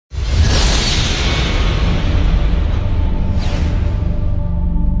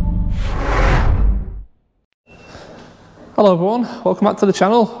Hello everyone, welcome back to the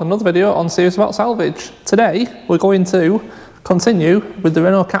channel, another video on series about salvage. Today we're going to continue with the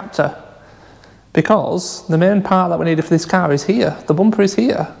Renault Captur because the main part that we needed for this car is here. The bumper is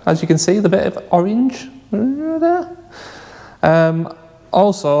here, as you can see, the bit of orange there.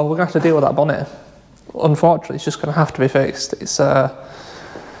 Also, we're going to have to deal with that bonnet. Unfortunately, it's just going to have to be fixed. It's a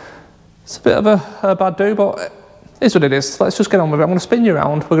bit of a bad do, but it's what it is. Let's just get on with it. I'm going to spin you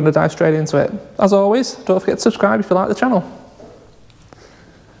around. We're going to dive straight into it. As always, don't forget to subscribe if you like the channel.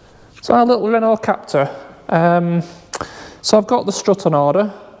 So our little Renault Captur. So I've got the strut on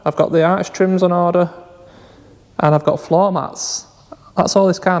order. I've got the arch trims on order. And I've got floor mats. That's all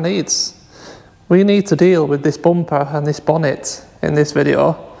this car needs. We need to deal with this bumper and this bonnet in this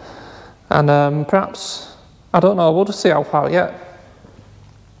video. And perhaps, I don't know, we'll just see how far yet.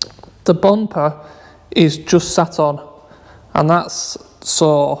 The bumper is just sat on, and that's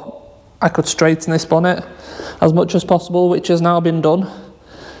so I could straighten this bonnet as much as possible, which has now been done.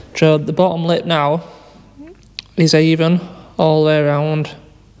 So the bottom lip now is even all the way around,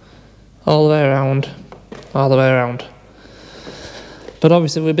 all the way around, all the way around. But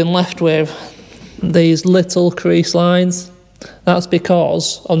obviously we've been left with these little crease lines. That's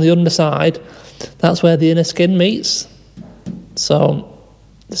because on the underside, that's where the inner skin meets. So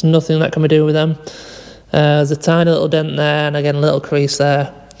there's nothing that can be done with them. There's a tiny little dent there, and again a little crease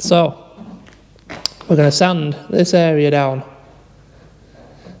there. So we're going to sand this area down,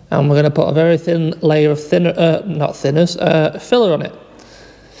 and we're going to put a very thin layer of filler on it.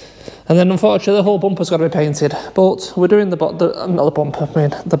 And then unfortunately the whole bumper's got to be painted, but we're doing the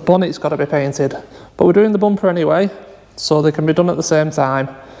bonnet's got to be painted, but we're doing the bumper anyway, so they can be done at the same time.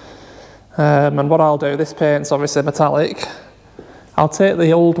 And what I'll do, this paint's obviously metallic. I'll take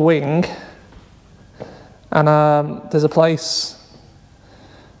the old wing, and there's a place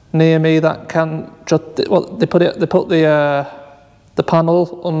near me that can just, well, they put the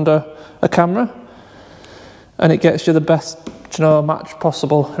panel under a camera, and it gets you the best, match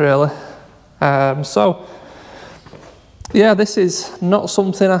possible, really. So yeah, this is not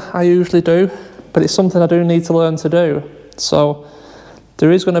something I usually do, but it's something I do need to learn to do. So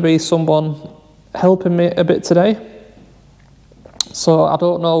there is going to be someone helping me a bit today. So I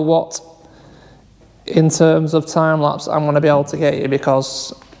don't know what, in terms of time lapse, I'm going to be able to get you,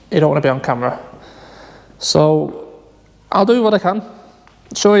 because you don't want to be on camera. So I'll do what I can,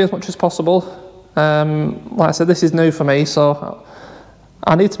 show you as much as possible. Like I said, this is new for me, so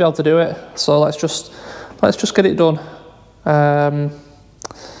I need to be able to do it. So let's just get it done.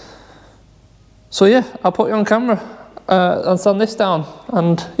 So yeah, I'll put you on camera and sand this down,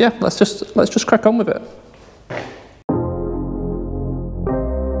 and yeah, let's just crack on with it.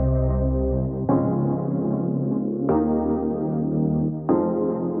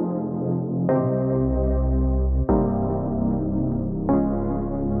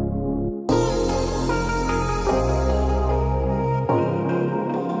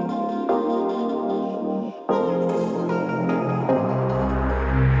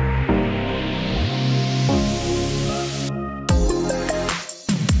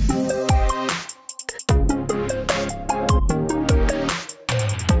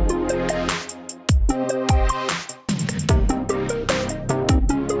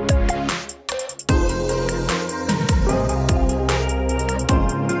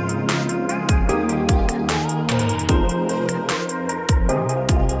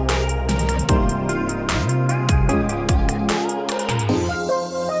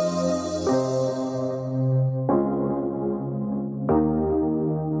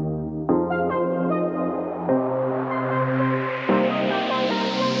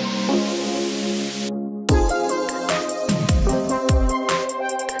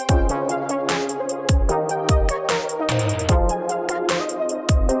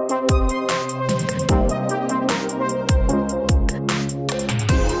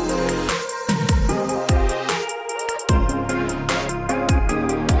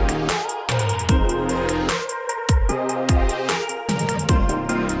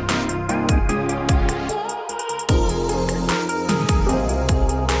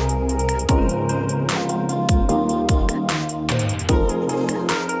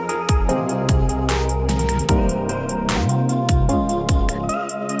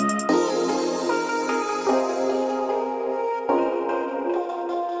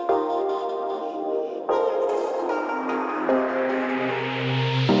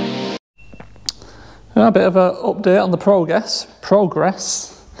 A bit of an update on the progress.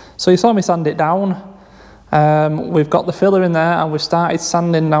 So you saw me sand it down. We've got the filler in there, and we've started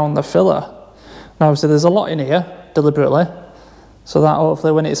sanding down the filler. Now obviously there's a lot in here, deliberately, so that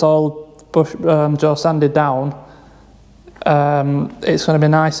hopefully when it's all sanded down, it's going to be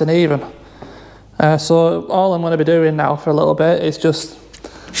nice and even. So all I'm going to be doing now for a little bit is just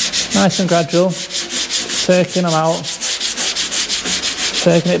nice and gradual, taking them out,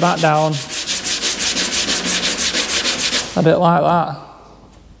 taking it back down, a bit like that.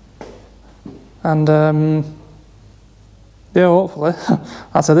 And yeah, hopefully,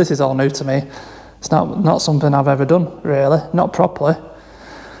 I said this is all new to me. It's not something I've ever done, really, not properly.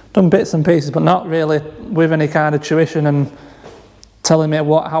 Done bits and pieces, but not really with any kind of tuition and telling me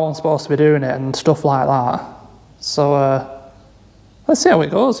how I'm supposed to be doing it and stuff like that. So let's see how it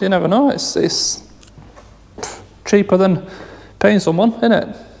goes. You never know. It's cheaper than paying someone, isn't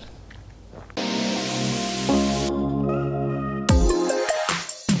it?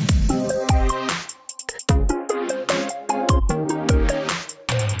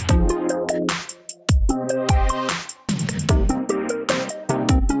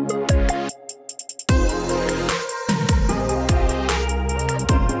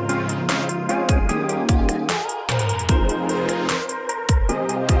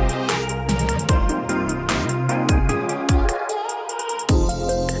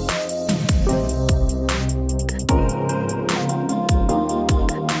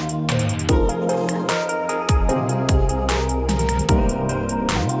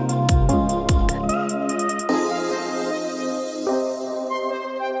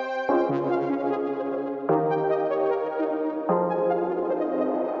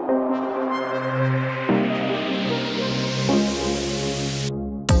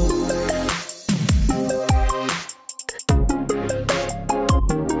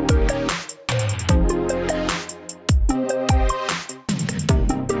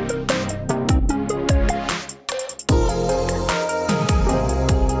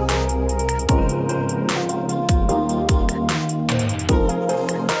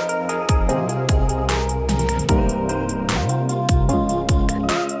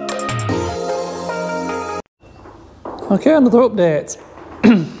 Okay, another update.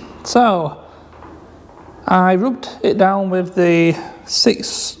 So, I rubbed it down with the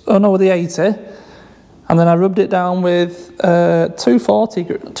 80, and then I rubbed it down with 240,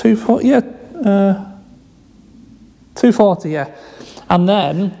 yeah. And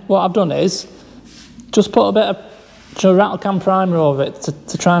then what I've done is just put a bit of rattle can primer over it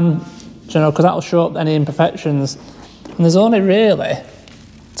to try and, because that'll show up any imperfections. And there's only really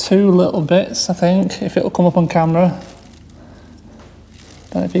 2 little bits, I think, if it'll come up on camera.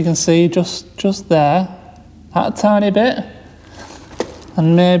 Don't know if you can see, just there, that tiny bit,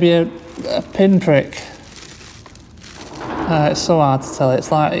 and maybe a pinprick. It's so hard to tell,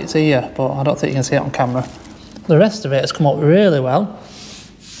 it's like it's here, but I don't think you can see it on camera. The rest of it has come up really well,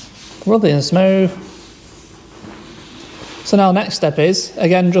 ruddy and smooth. So now next step is,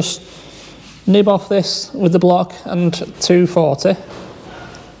 again, just nib off this with the block and 240,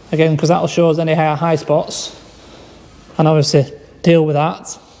 again, because that'll show us any high spots, and obviously deal with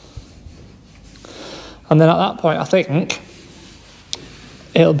that. And then at that point, I think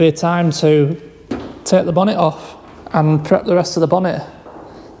it'll be time to take the bonnet off and prep the rest of the bonnet,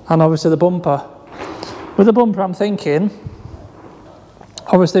 and obviously the bumper. With the bumper, I'm thinking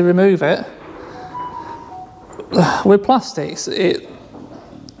obviously remove it. With plastics, you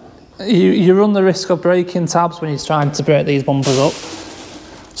run the risk of breaking tabs when you're trying to break these bumpers up.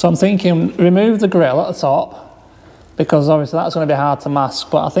 So I'm thinking remove the grille at the top, because obviously that's going to be hard to mask.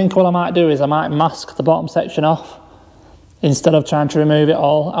 But I think what I might do is I might mask the bottom section off instead of trying to remove it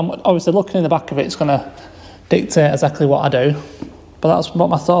all. And obviously looking in the back of it is going to dictate exactly what I do, but that's what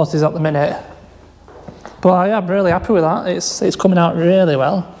my thought is at the minute. But I am really happy with that. It's coming out really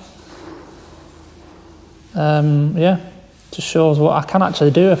well. Yeah, just shows what I can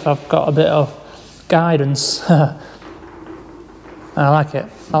actually do if I've got a bit of guidance. I like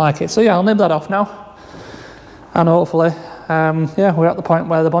it. So yeah, I'll nib that off now. And hopefully, yeah, we're at the point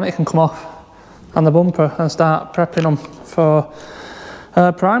where the bonnet can come off and the bumper and start prepping them for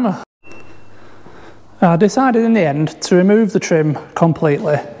primer. I decided in the end to remove the trim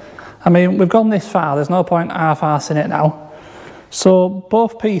completely. I mean, we've gone this far, there's no point half-arsing it now. So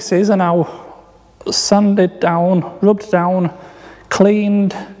both pieces are now sanded down, rubbed down,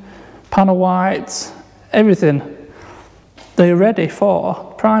 cleaned, panel whites, everything. They're ready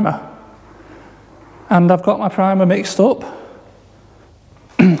for primer. And I've got my primer mixed up.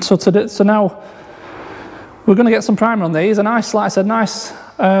 So now we're going to get some primer on these. A nice, like I said, nice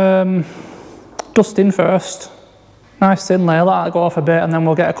dusting first. Nice thin layer, let that go off a bit, and then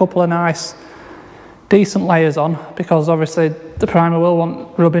we'll get a couple of nice, decent layers on, because obviously the primer will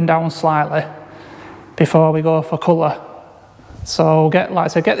want rubbing down slightly before we go for colour. So like I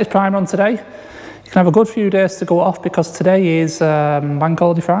said, get this primer on today. You can have a good few days to go off because today is Bank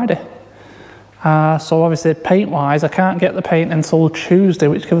Holiday Friday. So obviously paint-wise, I can't get the paint until Tuesday,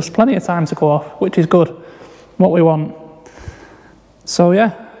 which gives us plenty of time to go off, which is good, what we want. So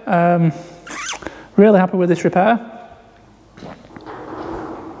yeah, really happy with this repair.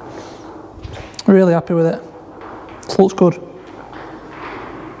 Really happy with it. This looks good.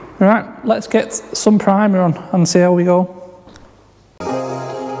 Right, let's get some primer on and see how we go.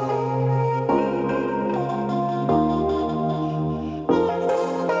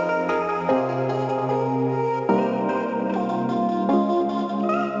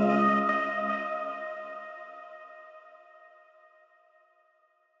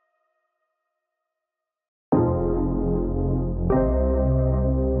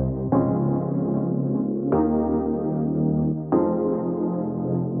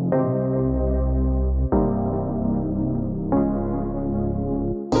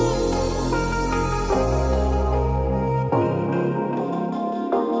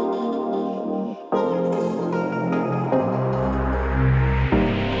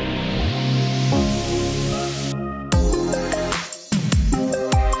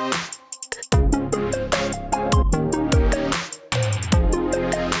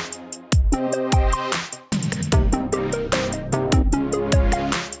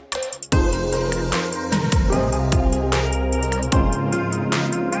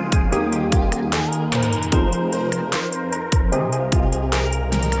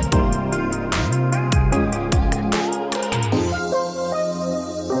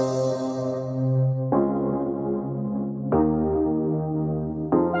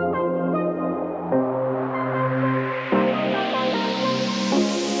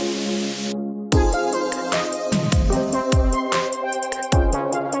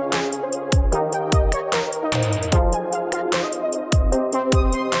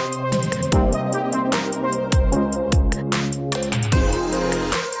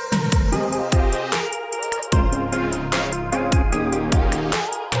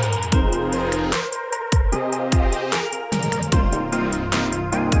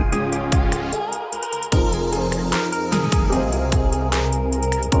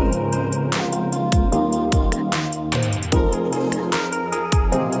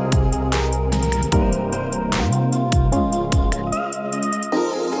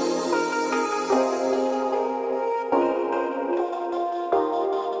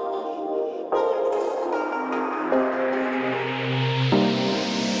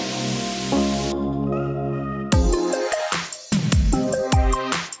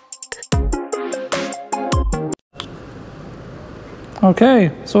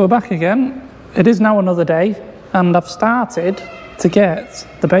 Okay, so we're back again. It is now another day and I've started to get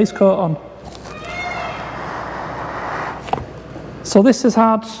the base coat on. So this has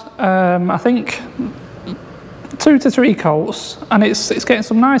had, I think, 2 to 3 coats and it's getting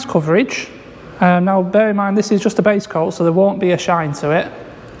some nice coverage. Now bear in mind this is just a base coat so there won't be a shine to it.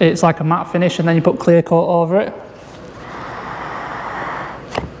 It's like a matte finish and then you put clear coat over it.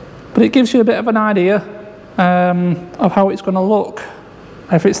 But it gives you a bit of an idea of how it's going to look.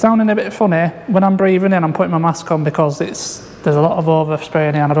 If it's sounding a bit funny, when I'm breathing in I'm putting my mask on because there's a lot of overspray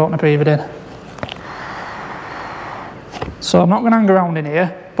in here and I don't want to breathe it in. So I'm not going to hang around in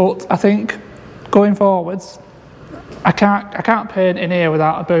here, but I think going forwards I can't paint in here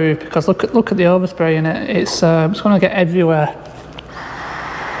without a booth because look at the overspray in it. It's going to get everywhere.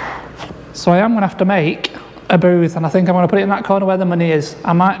 So I am going to have to make a booth and I think I'm going to put it in that corner where the money is.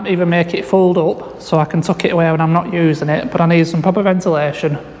 I might even make it fold up so I can tuck it away when I'm not using it, but I need some proper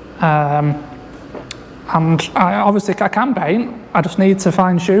ventilation. And obviously I can paint, I just need to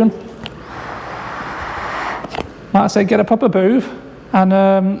fine tune. Like I say, get a proper booth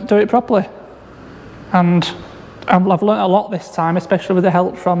and do it properly. And I've learnt a lot this time, especially with the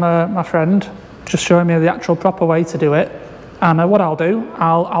help from my friend, just showing me the actual proper way to do it. And what I'll do,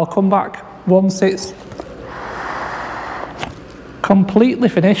 I'll come back once it's completely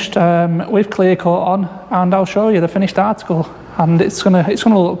finished with clear coat on, and I'll show you the finished article. And it's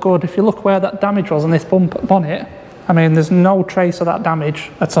gonna look good. If you look where that damage was on this bonnet, I mean, there's no trace of that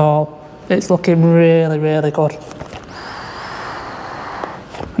damage at all. It's looking really, really good.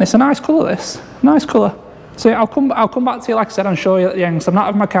 And it's a nice colour, this. Nice colour. So yeah, I'll come back to you, like I said, and show you at the end, because I'm not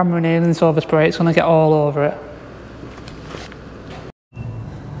having my camera in here and this overspray, it's going to get all over it.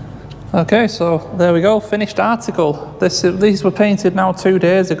 Okay, so there we go, finished article. These were painted now 2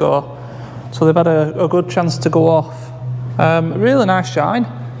 days ago, so they've had a good chance to go off. Really nice shine,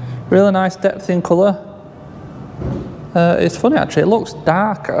 really nice depth in colour. It's funny actually, it looks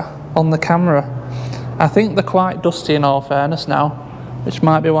darker on the camera. I think they're quite dusty in all fairness now. which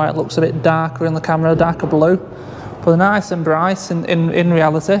might be why it looks a bit darker in the camera, darker blue. But they're nice and bright in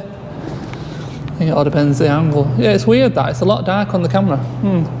reality. I think it all depends the angle. Yeah, it's weird that, it's a lot darker on the camera.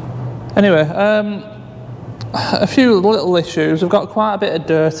 Anyway, a few little issues. We've got quite a bit of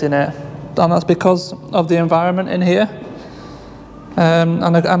dirt in it, and that's because of the environment in here.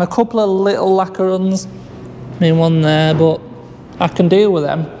 And a couple of little lacquer runs. I mean, one there, but I can deal with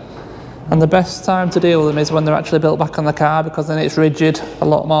them. And the best time to deal with them is when they're actually built back on the car, because then it's rigid, a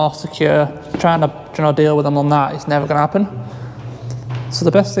lot more secure. Trying to deal with them on that, it's never going to happen. So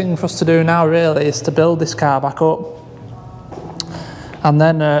the best thing for us to do now really is to build this car back up, and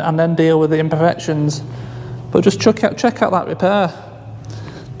then deal with the imperfections. But just check out that repair.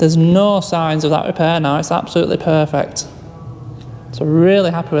 There's no signs of that repair now. It's absolutely perfect. So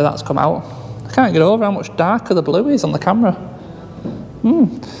really happy with that's come out. I can't get over how much darker the blue is on the camera.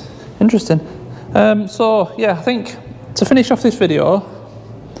 Interesting. So yeah, I think to finish off this video,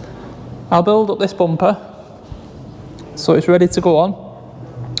 I'll build up this bumper so it's ready to go on,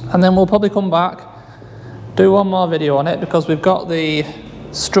 and then we'll probably come back, do one more video on it, because we've got the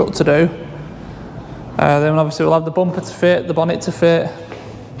strut to do. Then obviously we'll have the bumper to fit, the bonnet to fit,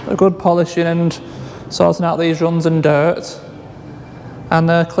 a good polishing and sorting out these runs and dirt,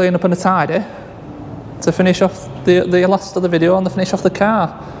 and clean up and a tidy to finish off the last of the video and the finish off the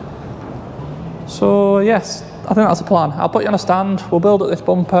car. So yes, I think that's the plan. I'll put you on a stand, we'll build up this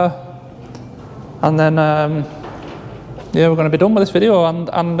bumper, and then yeah, we're going to be done with this video.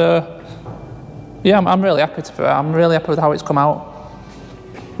 And yeah, I'm really happy I'm really happy with how it's come out.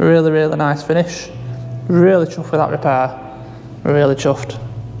 Really, really nice finish. Really chuffed with that repair. Really chuffed.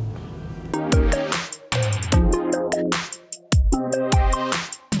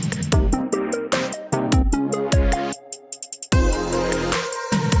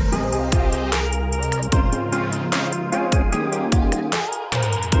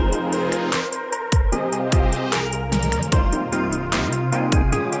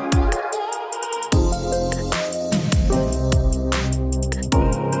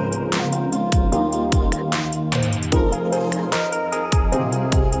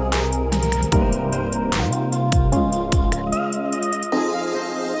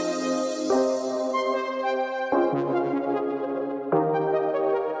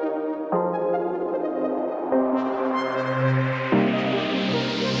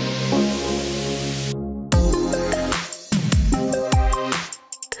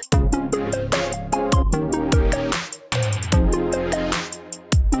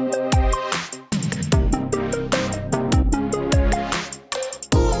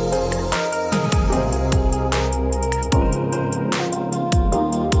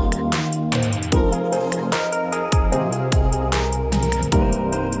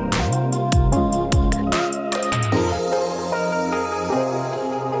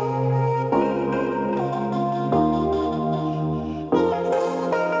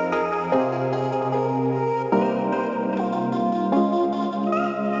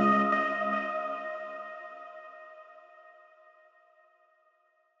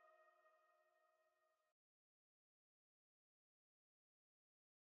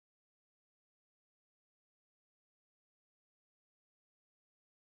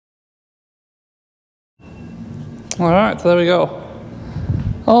 Alright, so there we go.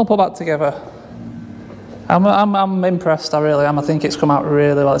 All put back together. I'm impressed, I really am. I think it's come out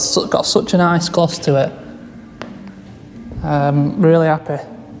really well. It's got such a nice gloss to it. Really happy.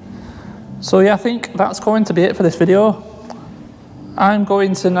 So yeah, I think that's going to be it for this video. I'm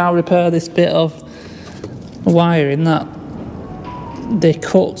going to now repair this bit of wiring that they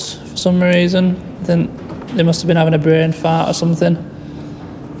cut for some reason. I think they must have been having a brain fart or something.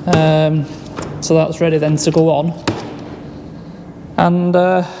 So that's ready then to go on. And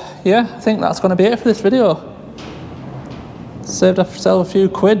yeah, I think that's going to be it for this video. Saved ourselves a few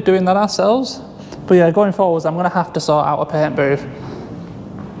quid doing that ourselves. But yeah, going forwards, I'm going to have to sort out a paint booth.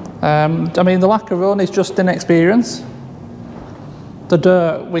 I mean, the lacquer run is just inexperience. The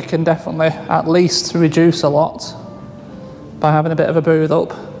dirt we can definitely at least reduce a lot by having a bit of a booth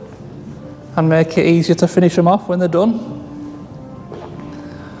up and make it easier to finish them off when they're done.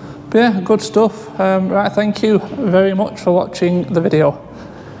 But yeah, good stuff. Right, thank you very much for watching the video.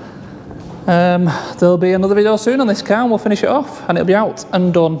 There'll be another video soon on this car and we'll finish it off and it'll be out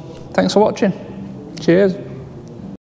and done. Thanks for watching. Cheers.